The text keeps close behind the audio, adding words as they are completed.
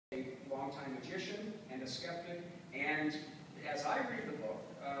longtime magician and a skeptic, and as I read the book,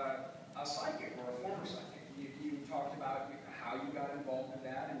 a psychic or a former psychic. You talked about how you got involved in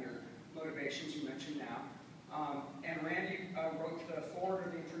that and your motivations you mentioned now. And Randi wrote the foreword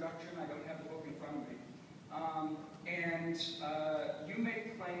of the introduction. I don't have the book in front of me. And you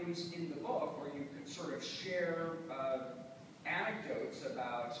make claims in the book where you could sort of share anecdotes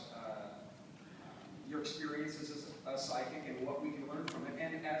about your experiences as a psychic and what we can learn from it.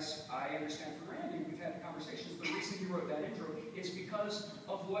 And as I understand from Randi, we've had conversations, the reason you wrote that intro is because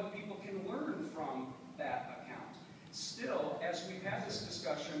of what people can learn from that account. Still, as we've had this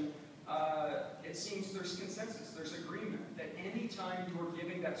discussion, it seems there's consensus, there's agreement, that any time you're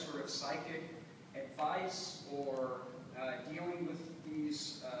giving that sort of psychic advice or dealing with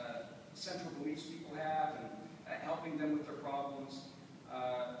these central beliefs people have and helping them with their problems,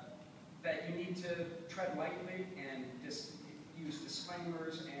 that you need to tread lightly and use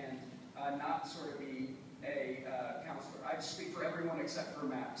disclaimers and not sort of be a counselor. I speak for everyone except for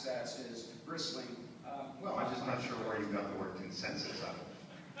Max, as is bristling. Well, I'm just not sure where you got the word consensus out of.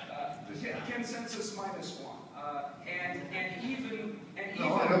 Consensus -1, and even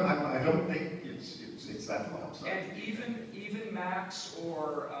no, I don't think it's that low. So. And even Max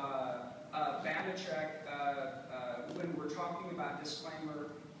or Banachek, when we're talking about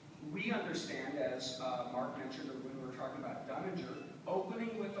disclaimer, we understand, as Mark mentioned, or when we were talking about Dunninger,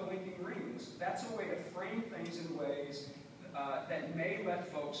 opening with the linking rings. That's a way to frame things in ways that may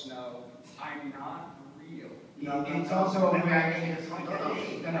let folks know I'm not real. No, it's also a way I made the point I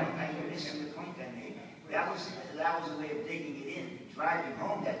made. I missed the point I made. That was a way of digging it in, driving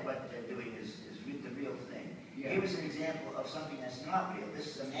home that what they're doing is the real thing. Yeah. Here was an example of something that's not real. This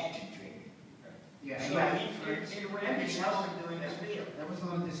is a magic trick. Yeah, So in Randi's else they're doing is real. that was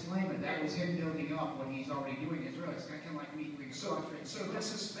not a disclaimer. That was him building up what he's already doing is real. It's kind of like me doing a contract. So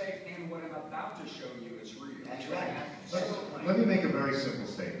this is fake, and what I'm about to show you is real. That's right. Let me make a very simple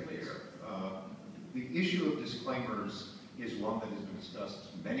statement here. The issue of disclaimers is one that has been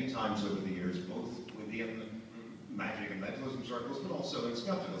discussed many times over the years, both within magic and mentalism circles, but also in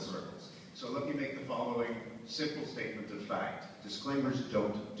skeptical circles. So let me make the following simple statement of fact. Disclaimers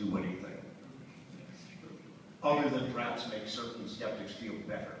don't do anything, other than perhaps make certain skeptics feel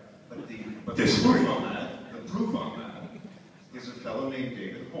better. But the proof on that is a fellow named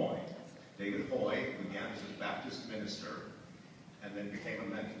David Hoy. David Hoy began as a Baptist minister and then became a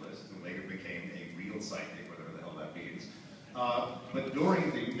mentalist and later became a real psychic, whatever the hell that means. But during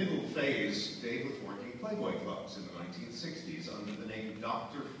the middle phase, Dave was working Playboy clubs in the 1960s under the name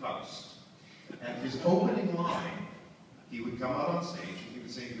Dr. Faust. And his opening line, he would come out on stage and he would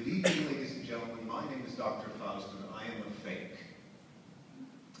say, "Good evening, ladies and gentlemen, my name is Dr. Faust and I am a fake."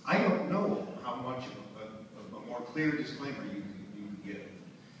 I don't know how much of a more clear disclaimer you can give.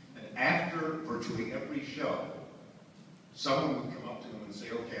 And after virtually every show, someone would come up to him and say,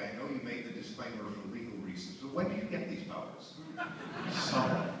 "Okay, I know you made the disclaimer for legal reasons, but when did you get these powers?"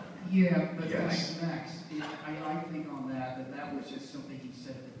 Yeah, but yes. Max, I think on that was just something he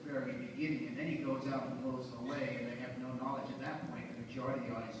said at the very beginning, and then he goes out and blows it away, and they have no knowledge at that point. The majority of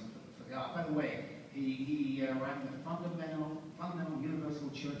the audience forgot. By the way, he ran the fundamental Universal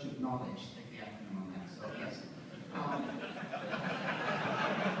Church of Knowledge. Take the acronym on that. So yes.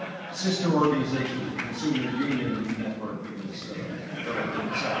 Sister organization, Consumer Union Network, is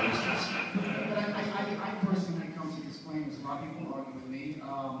Southeast. But I personally, when it comes to disclaimers, a lot of people argue with me.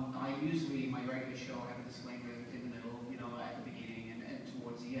 I usually, in my regular show, have a disclaimer in the middle, at the beginning and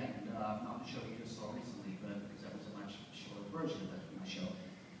towards the end. Not the show you just saw recently, but because that was a much shorter version of my show.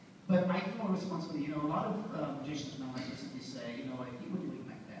 But I feel a responsibility. A lot of magicians now like to simply say, if he were doing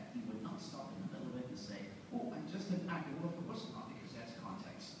like that, he would not stop in the middle of it and say, "Oh, I'm just an actor." Well, of course not, because that's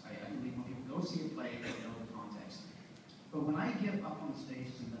context. I believe when people go see a play, they know the context. But when I get up on the stage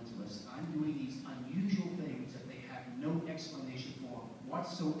as a mentalist, I'm doing these unusual things that they have no explanation for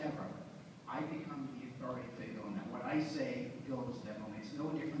whatsoever. I become the authority figure on that. What I say goes that moment. It's no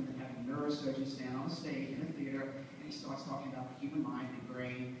different than having a neurosurgeon stand on a stage in a theater and he starts talking about the human mind and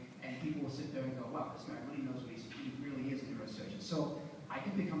brain, and people will sit there and go, "Wow, this guy really knows what he really is a neurosurgeon." So I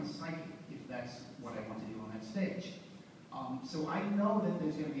can become a psychic if that's what I want to do on that stage. So I know that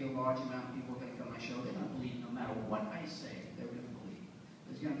there's going to be a large amount of people that come to my show. They're going to believe no matter what I say, they're going to believe.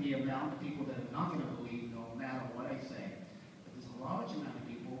 There's going to be an amount of people that are not going to believe no matter what I say. But there's a large amount of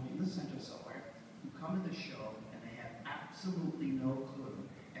people in the center somewhere who come to the show and they have absolutely no clue.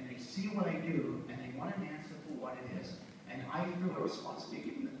 And they see what I do and they want an answer for what it is. And I feel a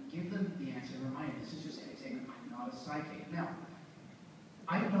responsibility to give them the answer and remind them, this is just entertainment, I'm not a psychic. Now,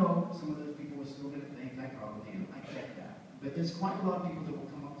 I know some of those people are still going to think I probably am. I get that. But there's quite a lot of people that will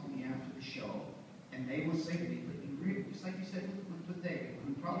come up to me after the they will say to me, but you really, just like you said with David,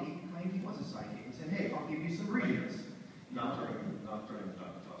 who probably claimed he was a psychic, and said, hey, I'll give you some readers. Not during the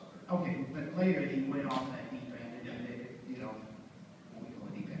time of Tosca. Okay, but later he went off that deep end, and you know, we call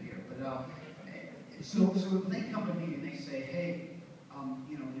it deep end here, but so when they come to me and they say, hey,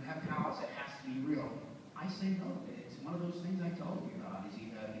 you know, you have powers that has to be real, I say no. It's one of those things I told you about. Is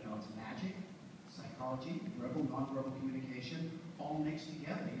either, you know, it's magic, psychology, verbal, non-verbal communication, all mixed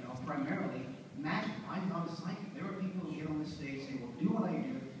together. You know, primarily magic. I'm not a psychic. There are people who get on the stage, they will do what I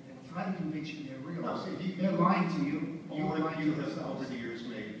do, they will try to convince you they're real. No, see, they're lying to you. You lying to have themselves. over the years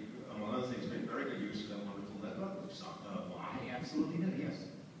made, among other things, made very good use of that wonderful network of I absolutely did, yes.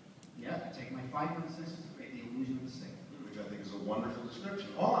 Yeah, I take my 5 minutes to create the illusion of the state. which I think is a wonderful description.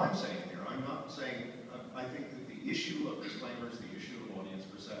 All I'm saying here, I'm not saying, I think that the issue of disclaimers, the issue of audience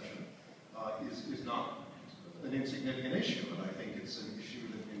perception, is not an insignificant issue, and I think it's an issue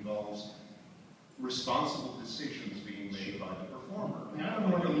that involves responsible decisions being made by the performer. And I don't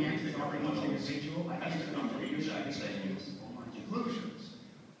know what the answers are for each individual. I Has can't to come to the speak for exact same each conclusions.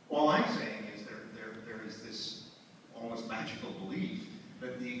 All I'm saying is there is this almost magical belief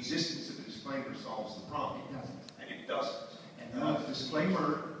that the existence of a disclaimer solves the problem. It doesn't. And it doesn't. And A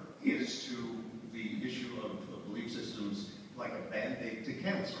disclaimer is to the issue of belief systems like a band-aid to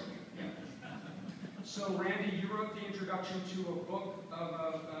cancer. Yeah. So, Randy, you wrote the introduction to a book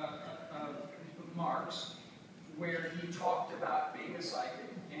of Mark's, where he talked about being a psychic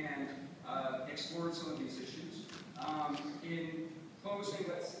and explored some of these issues. In closing,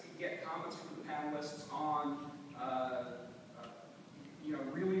 let's get comments from the panelists on, you know,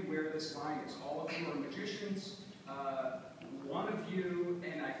 really where this line is. All of you are magicians. One of you,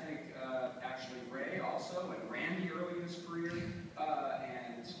 and I think actually Ray also, and Randi early in his career,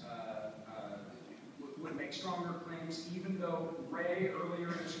 would make stronger claims, even though Ray earlier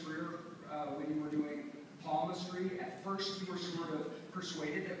in his career, when you were doing palmistry, at first you were sort of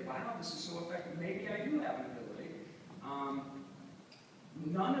persuaded that, wow, this is so effective, maybe I do have an ability.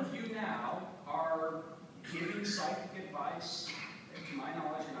 None of you now are giving psychic advice. To my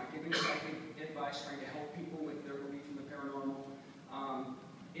knowledge, you're not giving psychic advice, trying to help people with their belief in the paranormal.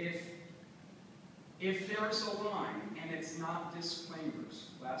 If there's a line and it's not disclaimers,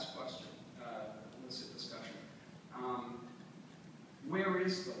 last question, illicit discussion, where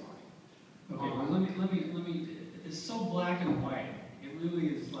is the line? Okay, well, let me, it's so black and white. It really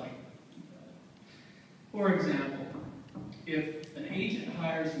is like, for example, if an agent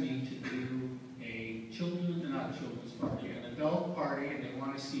hires me to do a children's party, an adult party, and they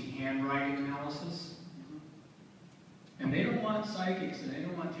want to see handwriting analysis, and they don't want psychics and they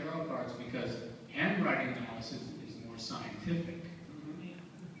don't want tarot cards because handwriting analysis is more scientific.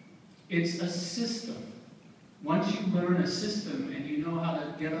 It's a system. Once you learn a system and you know how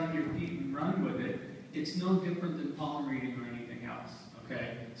to get on your feet and run with it, it's no different than palm reading or anything else.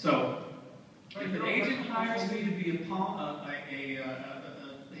 Okay? So, if an agent hires me to be a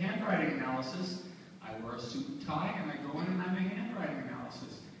handwriting analysis, I wear a suit and tie and I go in and I make a handwriting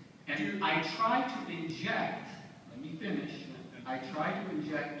analysis. And I try to inject, let me finish, I try to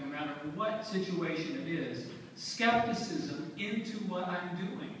inject, no matter what situation it is, skepticism into what I'm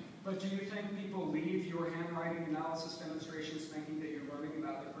doing. But do you think people leave your handwriting analysis demonstrations thinking that you're learning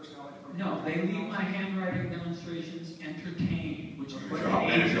about their personality from No, they leave my handwriting demonstrations entertained, which is what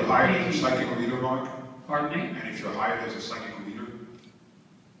And if you're hired as a psychic reader, Mark? Pardon me? And if you're hired as a psychic reader?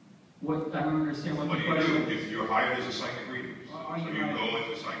 What, I don't understand what What the do you question do if you're hired as a psychic reader? Are So you you hired? go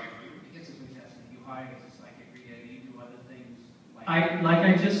as a psychic reader? I guess it's suggesting you hire as a psychic reader, you do other things like like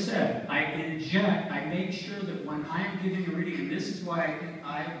I just said, I inject, I make sure that when I am giving a reading, and this is why I think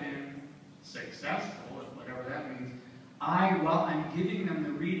I've been successful, whatever that means, while I'm giving them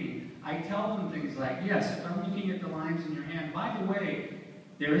the reading, I tell them things like, yes, if I'm looking at the lines in your hand, by the way,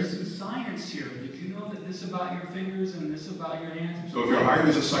 there is some science here. Did you know that this about your fingers and this about your hands? So if you're hired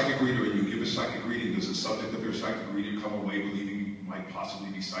as a psychic reader and you give a psychic reading, does the subject of your psychic reading come away believing you might possibly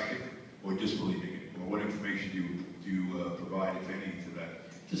be psychic, or disbelieving it? Or what information do you provide, if any, to that?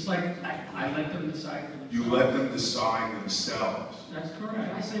 Just like I let them decide for themselves. You let them decide themselves. That's Can I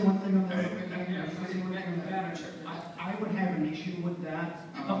correct. say one thing on that? Banachek? I would have an issue with that.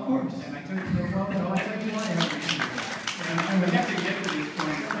 Of course. And I tell you, well, no, I tell you why I have an issue with that. And I would have to get to this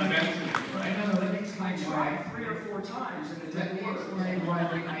point eventually. Right? No, let me I explain why. tried 3 or 4 times and it Let didn't me work. explain why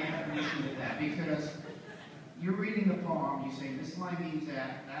I have an issue with that. Because you're reading the poem, you say this line means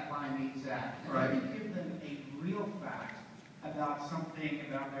that line means that. And Right. then you give them a real fact about something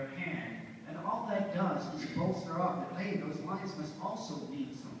about their hand. And all that does is bolster up that, hey, those lines must also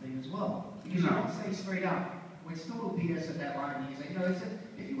mean something as well. Because you No. don't say straight out, well, it's total BS that line means that. You know,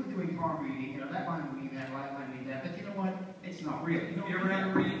 if you were doing palm reading, that line would mean that mean that, but you know what? It's not real. You You ever had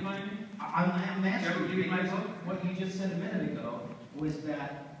a reading by me? I'm asking Ever you, read my book? what you just said a minute ago was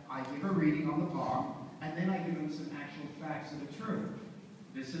that I give a reading on the palm, and then I give them some actual facts that are true.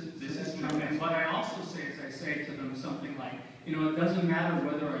 This is true. And what I also say is I say to them something like, it doesn't matter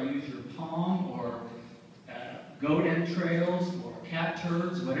whether I use your palm or goat entrails or cat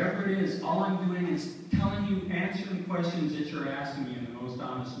turds, whatever it is, all I'm doing is telling you, answering questions that you're asking me in the most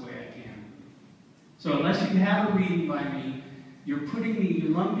honest way I can. So unless you have a reading by me, you're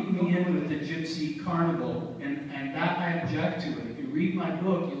lumping me in with the gypsy carnival, and that I object to it. If you read my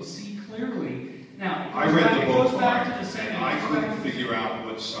book, you'll see clearly. Now, I read the book, back Mark, to the second. and I couldn't figure out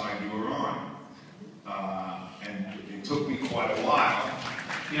what side you were on. And it took me quite a while.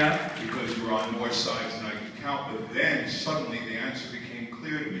 Yeah. Because you were on more sides than I could count, but then suddenly the answer became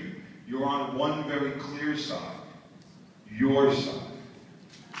clear to me. You're on one very clear side. Your side.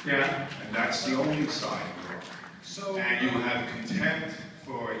 Yeah. And that's the only side you're on. So, And you have contempt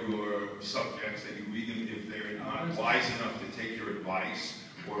for your subjects, that you read them if they're not wise enough to take your advice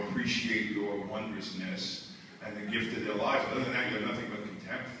or appreciate your wondrousness and the gift of their lives. Other than that, you have nothing but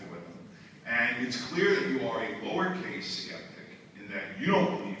contempt for them. And it's clear that you are a lowercase skeptic, in that you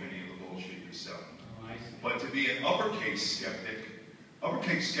don't believe any of the bullshit yourself. Oh, I see. But to be an uppercase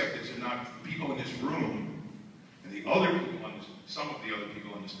skeptics are not people in this room, and the other people, some of the other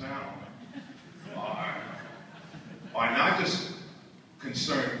people on this panel, are not just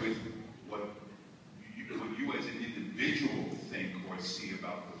concerned with what you as an individual think or see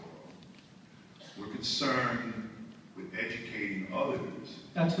about the world. We're concerned with educating others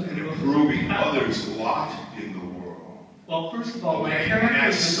That's what and the book is improving about. others' lot in the world. Well, first of all, my Okay, character and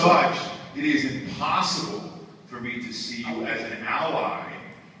as is such, it is impossible for me to see you as an ally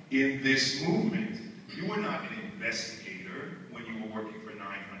in this movement. You were not an investigator when you were working for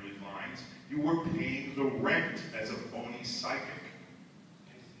 900 Lines. You were paying the rent as a phony psychic.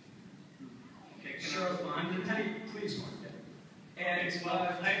 Okay, can I respond to that? please, Mark. And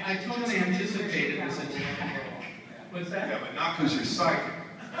I totally anticipated this attack. What's that? Yeah, but not because you're psychic.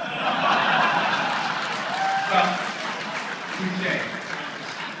 Well, touche.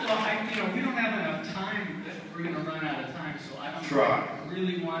 Well, we don't have enough time. We're going to run out of time, so I don't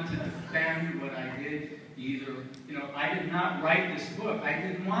really want to defend what I did either. I did not write this book. I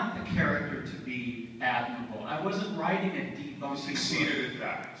didn't want the character to be admirable. I wasn't writing a debunking book. Succeeded at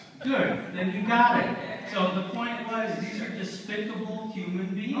that. Good, then you got it. So the point was, these are despicable human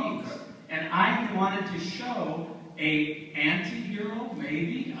beings. And I wanted to show a anti-hero,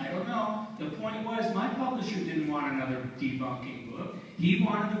 maybe, I don't know. The point was, my publisher didn't want another debunking book. He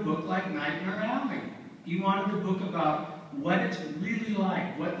wanted a book like Nightmare Alley. He wanted a book about what it's really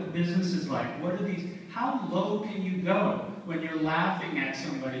like, what the business is like, what are these, how low can you go when you're laughing at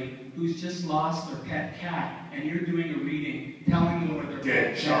somebody who's just lost their pet cat and you're doing a reading telling them what their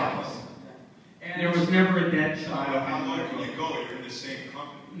Dead pet child. cat is. And there was never a dead child. How low can you go? You're in the same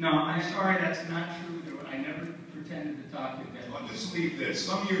company. No, I'm sorry, that's not true. I never pretended to talk to dead. I'll just leave this.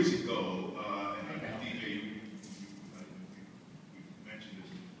 Some years ago, and DJ, you mentioned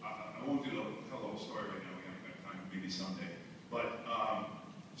this. I won't tell the whole story right now. We haven't got time, maybe someday. But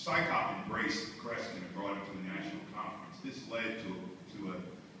PsyCop embraced Kreskin and brought him to the national conference. This led to a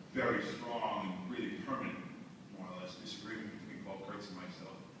very strong and really permanent, more or less, disagreement between Paul Kurtz and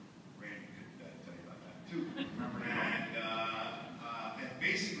myself. Randi could tell you about that too. And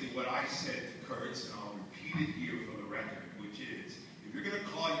basically what I said to Kurtz, and I'll repeat it here for the record, which is, if you're going to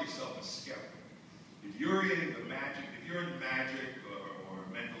call yourself a skeptic, if you're in magic or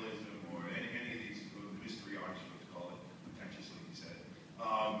mentalism or any of these mystery arts, you would call it, pretentiously he said,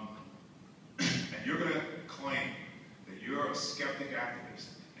 and you're going to claim that you're a skeptic activist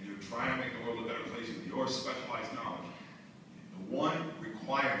and you're trying to make the world a better place with your specialized knowledge, the one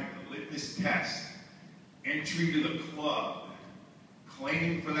requirement, the litmus test, entry to the club,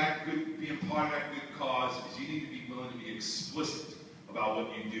 claiming for that good, being part of that good cause, is you need to be willing to be explicit about what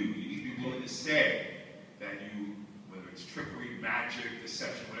you do. You need to be willing to say that you, whether it's trickery, magic,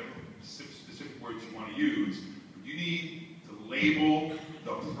 deception, whatever specific words you want to use, but you need to label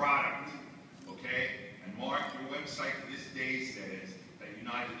the product, okay? And Mark, your website to this day says that you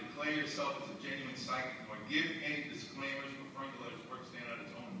neither declare yourself as a genuine psychic nor give any disclaimers referring to let its work stand on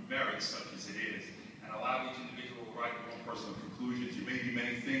its own merits, such as it is, and allow each individual to write their own personal conclusions. You may be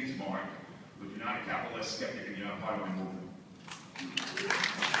many things, Mark, but you're not a capital S skeptic and you're not part of my movement.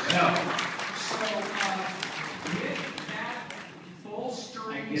 So, with that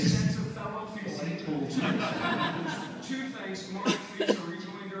bolstering sense of fellow feeling, two things. Mark, please, a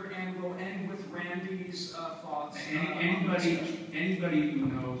rejoinder, and we'll end with Randi's thoughts. Anybody anybody who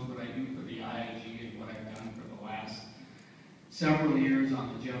knows what I do for the IIG and what I've done for the last several years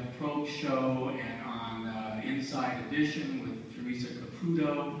on the Jeff Probst show and on Inside Edition with Teresa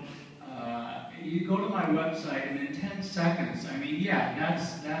Caputo, you go to my website and in 10 seconds, I mean, yeah,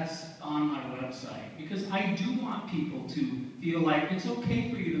 that's on my website. Because I do want people to feel like it's okay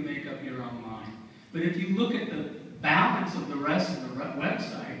for you to make up your own mind. But if you look at the balance of the rest of the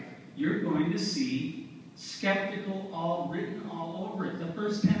website, you're going to see skeptical all written all over it. The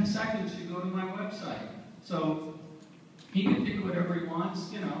first 10 seconds you go to my website. So he can think whatever he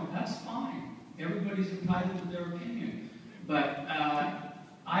wants, you know, that's fine. Everybody's entitled to their opinion. But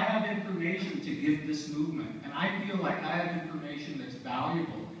I have information to give this movement, and I feel like I have information that's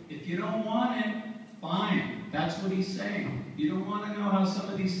valuable. If you don't want it, fine. That's what he's saying. You don't want to know how some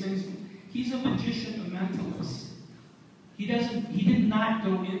of these things... He's a magician, a mentalist. He did not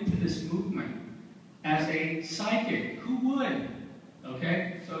go into this movement as a psychic. Who would?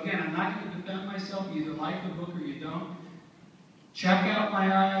 Okay? So again, I'm not going to defend myself. You either like the book or you don't. Check out my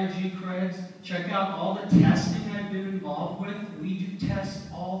IIG creds. Check out all the testing I've been involved with. We do tests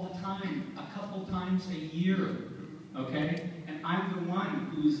all the time, a couple times a year. Okay? And I'm the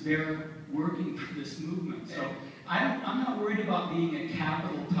one who's there working for this movement. So I'm not worried about being a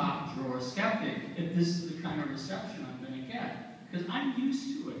capital top drawer skeptic if this is the kind of reception I'm going to get. Because I'm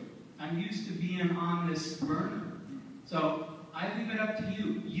used to it. I'm used to being on this burner. So I leave it up to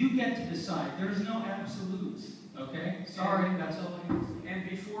you. You get to decide. There's no absolutes. Okay? Sorry, that's all I can say. And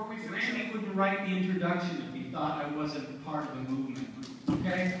before we finish, Randy wouldn't write the introduction if he thought I wasn't part of the movement.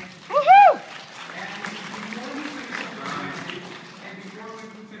 Okay? Woohoo! And before we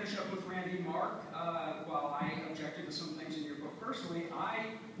finish up with Randy, Mark, while I objected to some things in your book personally, I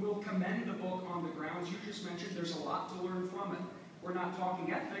will commend the book on the grounds you just mentioned. There's a lot to learn from it. We're not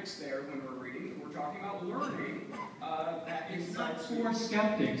talking ethics there when we're reading. We're talking about learning that It's not for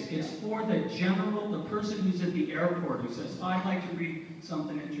skeptics. It's for the general, the person who's at the airport who says, I'd like to read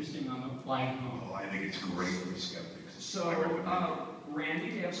something interesting on the flight home. Oh, I think it's great for skeptics. So, Randy,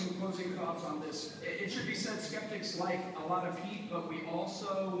 do you have some closing thoughts on this? It should be said skeptics like a lot of heat, but we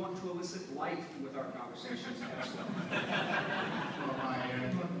also want to elicit life with our conversations.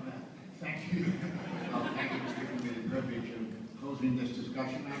 Thank you. Thank you for giving me the privilege of closing this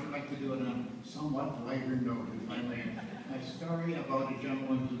discussion. I would like to do it on a somewhat lighter note, if I may. A story about a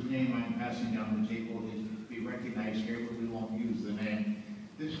gentleman whose name I'm passing down the table is to be recognized here, but we won't use the name.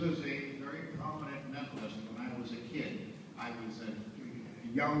 This was a very prominent mentalist when I was a kid. I was a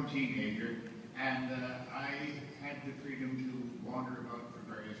young teenager, and I had the freedom to wander about for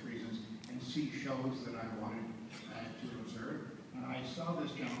various reasons and see shows that I wanted to observe. And I saw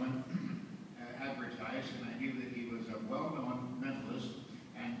this gentleman advertised, and I knew that he was a well-known mentalist,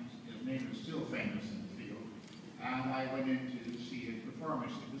 and his name is still famous in the field. And I went in to see his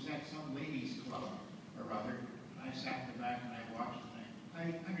performance. It was at some ladies' club, or rather. I sat in the back and I watched,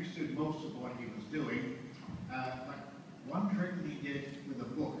 and I understood most of what he was doing, but one trick that he did with a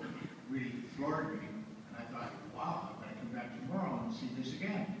book really floored me, and I thought, wow, I'm going to come back tomorrow and see this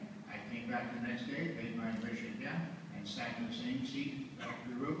again. I came back the next day, paid my admission again, and sat in the same seat back to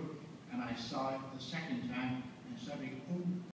the room, and I saw it the second time, and suddenly, oh,